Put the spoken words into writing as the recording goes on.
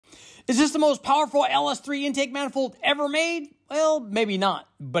Is this the most powerful LS3 intake manifold ever made? Well, maybe not,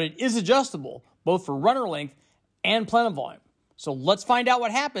 but it is adjustable, both for runner length and plenum volume. So let's find out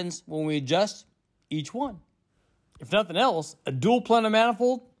what happens when we adjust each one. If nothing else, a dual plenum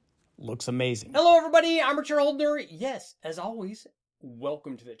manifold looks amazing. Hello everybody, I'm Richie. Yes, as always,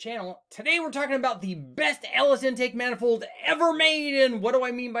 welcome to the channel. Today we're talking about the best LS intake manifold ever made, and what do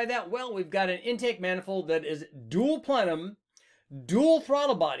I mean by that? Well, we've got an intake manifold that is dual plenum, dual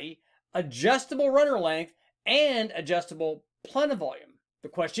throttle body, adjustable runner length, and adjustable plenum volume. The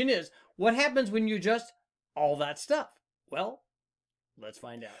question is, what happens when you adjust all that stuff? Well, let's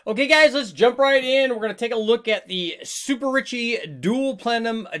find out. Okay guys, let's jump right in. We're going to take a look at the Super Richie dual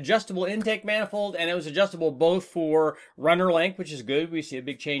plenum adjustable intake manifold, and it was adjustable both for runner length, which is good. We see a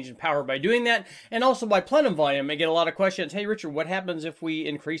big change in power by doing that, and also by plenum volume. I get a lot of questions. Hey Richard, what happens if we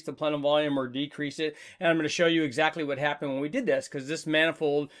increase the plenum volume or decrease it? And I'm going to show you exactly what happened when we did this, because this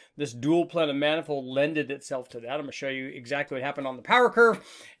manifold, this dual plenum manifold, lended itself to that. I'm going to show you exactly what happened on the power curve,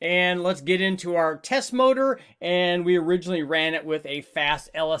 and let's get into our test motor. And we originally ran it with a fast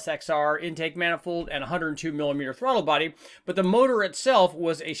LSXR intake manifold and 102mm throttle body, but the motor itself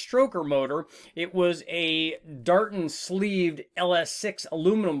was a stroker motor. It was a Darton sleeved LS6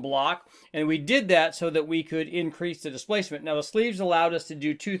 aluminum block, and we did that so that we could increase the displacement. Now the sleeves allowed us to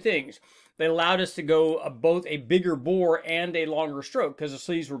do two things. They allowed us to go both a bigger bore and a longer stroke, because the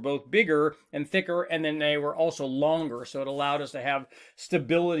sleeves were both bigger and thicker, and then they were also longer, so it allowed us to have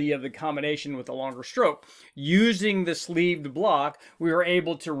stability of the combination with a longer stroke. Using the sleeved block, we were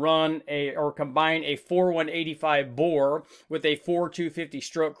able to run combine a 4-185 bore with a 4-250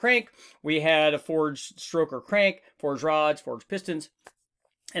 stroke crank. We had a forged stroker crank, forged rods, forged pistons.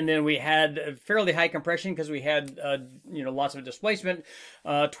 And then we had a fairly high compression because we had, lots of displacement,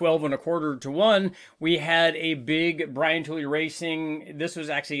 12 1/4 to 1. We had a big Brian Tooley Racing. This was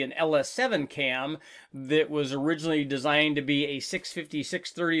actually an LS7 cam that was originally designed to be a 650,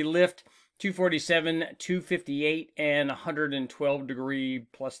 630 lift, 247, 258, and 112 degree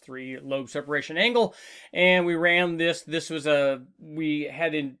 +3 lobe separation angle. And we ran this. We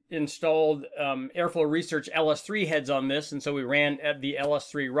had installed Airflow Research LS3 heads on this, and so we ran at the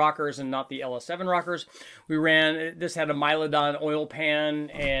LS3 rockers and not the LS7 rockers. This had a Mylodon oil pan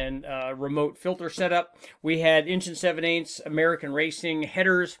and remote filter setup. We had 1 7/8" American Racing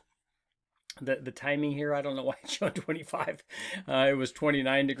headers. The timing here, I don't know why it's showing 25. It was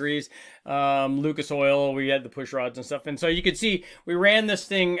 29 degrees. Lucas oil, we had the push rods and stuff. And so you could see we ran this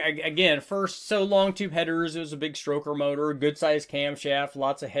thing, again, first, so long tube headers. It was a big stroker motor, good sized camshaft,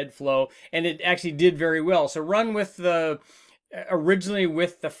 lots of head flow, and it actually did very well. So run with originally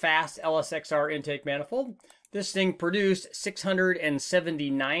with the fast LSXR intake manifold. This thing produced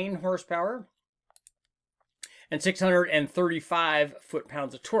 679 horsepower. And 635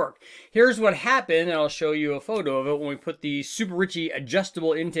 foot-pounds of torque. Here's what happened, and I'll show you a photo of it when we put the Super Richie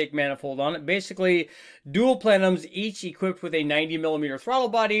adjustable intake manifold on it. Basically, dual plenums, each equipped with a 90mm throttle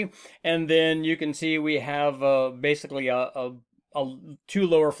body, and then you can see we have basically two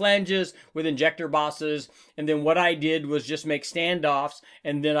lower flanges with injector bosses, and then what I did was just make standoffs,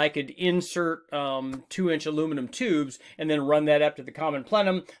 and then I could insert 2-inch aluminum tubes and then run that up to the common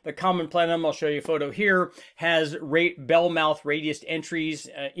plenum. The common plenum, I'll show you a photo here, has bell mouth radius entries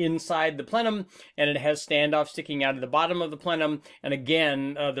inside the plenum, and it has standoffs sticking out of the bottom of the plenum, and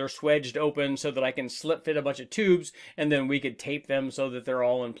again they're swedged open so that I can slip fit a bunch of tubes, and then we could tape them so that they're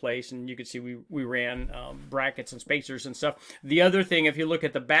all in place. And you can see we ran brackets and spacers and stuff. The other thing, if you look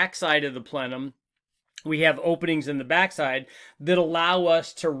at the back side of the plenum, we have openings in the backside that allow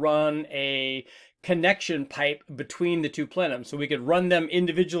us to run a connection pipe between the two plenums. So we could run them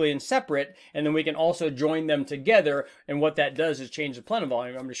individually and separate, and then we can also join them together, and what that does is change the plenum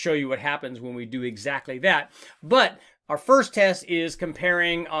volume. I'm going to show you what happens when we do exactly that. But our first test is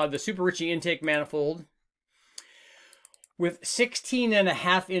comparing the Super Richie intake manifold with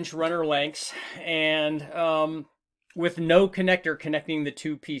 16.5-inch runner lengths and with no connector connecting the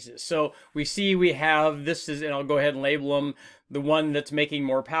two pieces. So we see we have, and I'll go ahead and label them. The one that's making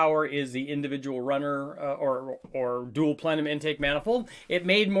more power is the individual runner or dual plenum intake manifold. It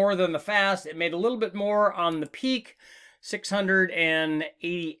made more than the fast. It made a little bit more on the peak,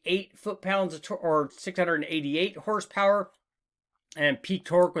 688 foot-pounds or 688 horsepower. And peak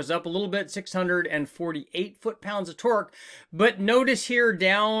torque was up a little bit, 648 foot-pounds of torque. But notice here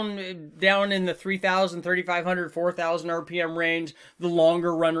down in the 3,000, 3,500, 4,000 RPM range, the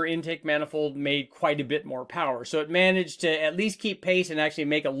longer runner intake manifold made quite a bit more power. So it managed to at least keep pace and actually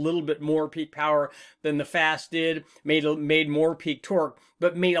make a little bit more peak power than the fast did, made more peak torque,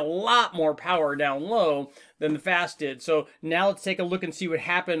 but made a lot more power down low than the fast did. So now let's take a look and see what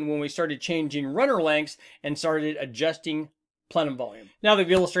happened when we started changing runner lengths and started adjusting plenum volume. Now that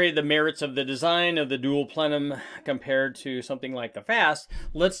we've illustrated the merits of the design of the dual plenum compared to something like the fast,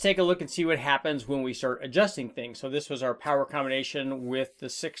 let's take a look and see what happens when we start adjusting things. So this was our power combination with the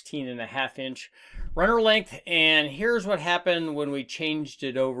 16.5-inch runner length, and here's what happened when we changed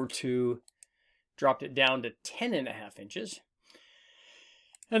it over to, dropped it down to 10.5 inches.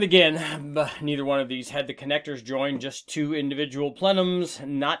 And again, neither one of these had the connectors joined, just two individual plenums,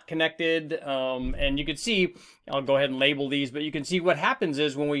 not connected. And you can see, I'll go ahead and label these, but you can see what happens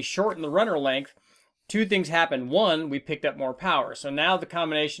is when we shorten the runner length, two things happen. One, we picked up more power. So now the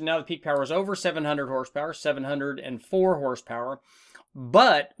combination, now the peak power is over 700 horsepower, 704 horsepower,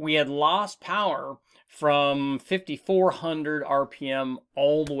 but we had lost power from 5,400 RPM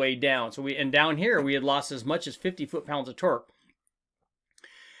all the way down. So and down here, we had lost as much as 50 foot-pounds of torque.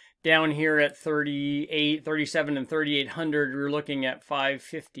 Down here at 37 and 3,800, we're looking at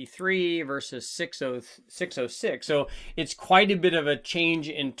 553 versus 606. So it's quite a bit of a change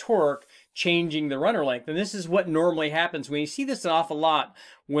in torque, changing the runner length. And this is what normally happens. We see this an awful lot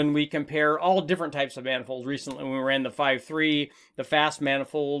when we compare all different types of manifolds. Recently, when we ran the 5.3, the fast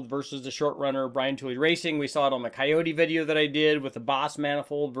manifold versus the short runner Brian Tooley Racing. We saw it on the Coyote video that I did with the Boss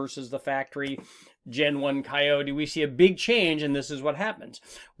manifold versus the factory Gen 1 Coyote. We see a big change, and this is what happens.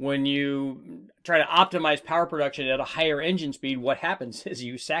 When you try to optimize power production at a higher engine speed, what happens is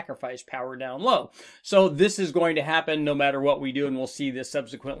you sacrifice power down low. So this is going to happen no matter what we do, and we'll see this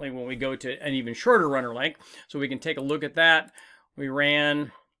subsequently when we go to an even shorter runner length. So we can take a look at that. We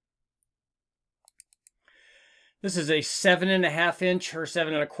ran... This is a 7.5-inch or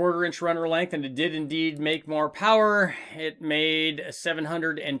 7.25-inch runner length, and it did indeed make more power. It made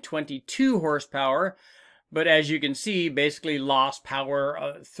 722 horsepower, but as you can see, basically lost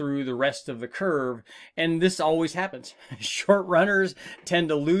power through the rest of the curve. And this always happens. Short runners tend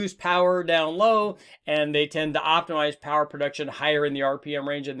to lose power down low, and they tend to optimize power production higher in the RPM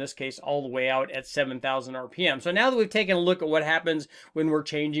range, in this case all the way out at 7,000 RPM. So now that we've taken a look at what happens when we're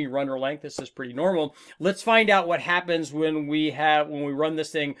changing runner length, this is pretty normal. Let's find out what happens when we run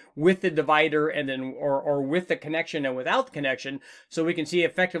this thing with the divider and then or with the connection and without the connection, so we can see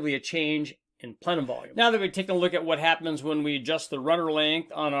effectively a change in plenum volume. Now that we've taken a look at what happens when we adjust the runner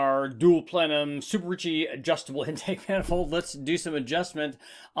length on our dual plenum Super Richie adjustable intake manifold, let's do some adjustment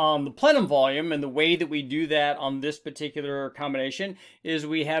on the plenum volume. And the way that we do that on this particular combination is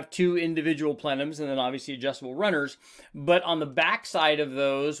we have two individual plenums and then obviously adjustable runners. But on the back side of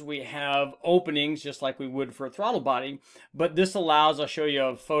those, we have openings just like we would for a throttle body. But this allows, I'll show you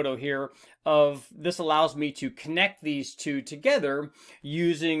a photo here, this allows me to connect these two together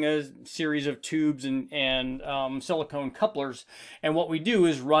using a series of tubes and silicone couplers. And what we do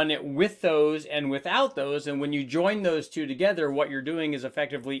is run it with those and without those. And when you join those two together, what you're doing is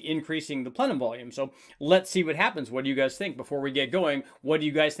effectively increasing the plenum volume. So let's see what happens. What do you guys think before we get going? What do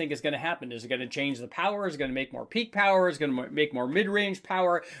you guys think is going to happen? Is it going to change the power? Is it going to make more peak power? Is it going to make more mid-range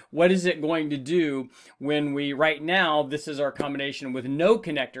power? What is it going to do when right now, this is our combination with no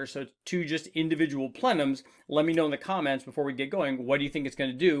connector. So two just individual plenums. Let me know in the comments before we get going, what do you think it's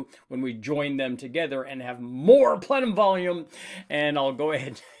going to do when we join them together and have more plenum volume? And I'll go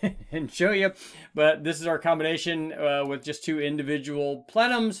ahead and show you. But this is our combination with just two individual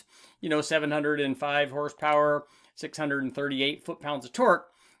plenums, 705 horsepower, 638 foot-pounds of torque.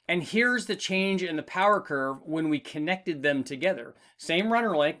 And here's the change in the power curve when we connected them together. Same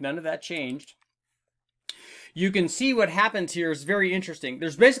runner length, none of that changed. You can see what happens here is very interesting.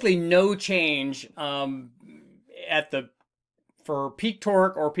 There's basically no change for peak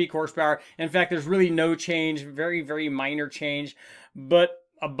torque or peak horsepower. In fact, there's really no change, very, very minor change. But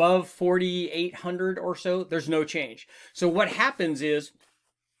above 4,800 or so, there's no change. So what happens is,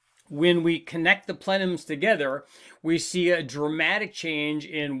 when we connect the plenums together, we see a dramatic change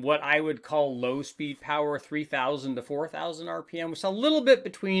in what I would call low speed power, 3,000 to 4,000 RPM. We saw a little bit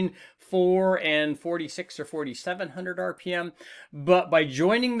between 4 and 46 or 4,700 RPM. But by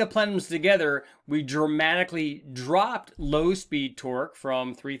joining the plenums together, we dramatically dropped low speed torque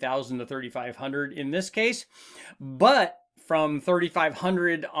from 3,000 to 3,500 in this case. But from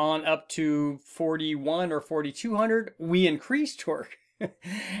 3,500 on up to 41 or 4,200, we increased torque.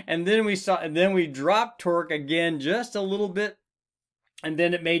 And then we dropped torque again just a little bit And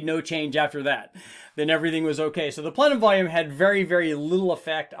then it made no change after that. Then everything was okay. So the plenum volume had very, very little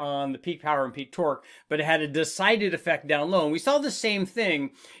effect on the peak power and peak torque, but it had a decided effect down low. And we saw the same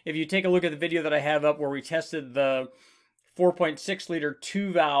thing if you take a look at the video that I have up where we tested the 4.6 liter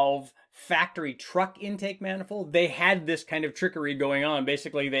 2-valve factory truck intake manifold. They had this kind of trickery going on.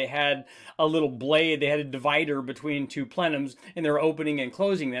 Basically, they had a little blade, they had a divider between two plenums, and they're opening and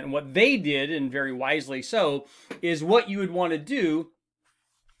closing that. And what they did, and very wisely so, is what you would want to do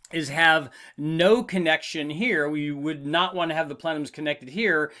is have no connection here. We would not want to have the plenums connected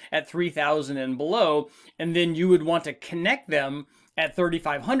here at 3,000 and below, and then you would want to connect them at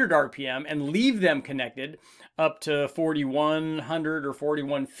 3,500 RPM and leave them connected up to 4,100 or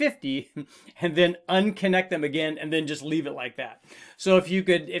 4,150, and then unconnect them again, and then just leave it like that. So if you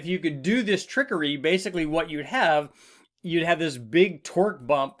could do this trickery, basically what you'd have this big torque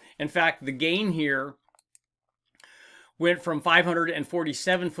bump. In fact, the gain here went from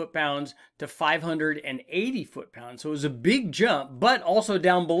 547 foot-pounds to 580 foot-pounds. So it was a big jump, but also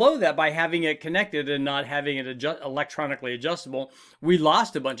down below that, by having it connected and not having it electronically adjustable, we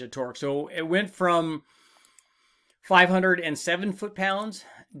lost a bunch of torque. So it went from 507 foot-pounds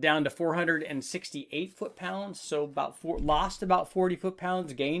down to 468 foot-pounds. So lost about 40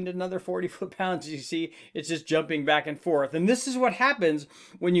 foot-pounds, gained another 40 foot-pounds. You see, it's just jumping back and forth. And this is what happens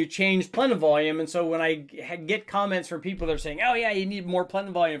when you change plenum volume. And so when I get comments from people that are saying, oh yeah, you need more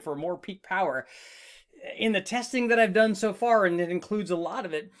plenum volume for more peak power, in the testing that I've done so far, and it includes a lot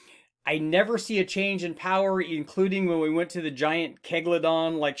of it, I never see a change in power, including when we went to the giant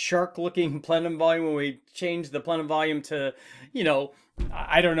Keglodon, like shark-looking plenum volume, when we changed the plenum volume to, you know,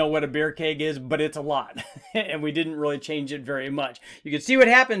 I don't know what a beer keg is, but it's a lot. And we didn't really change it very much. You can see what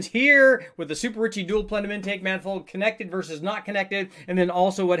happens here with the Super Richie dual plenum intake manifold, connected versus not connected. And then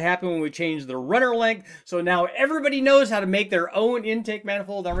also what happened when we changed the runner length. So now everybody knows how to make their own intake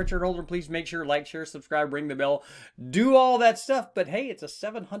manifold. I'm Richard Holder. Please make sure, like, share, subscribe, ring the bell, do all that stuff. But hey, it's a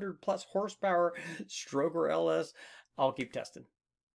 700+ horsepower stroker LS. I'll keep testing.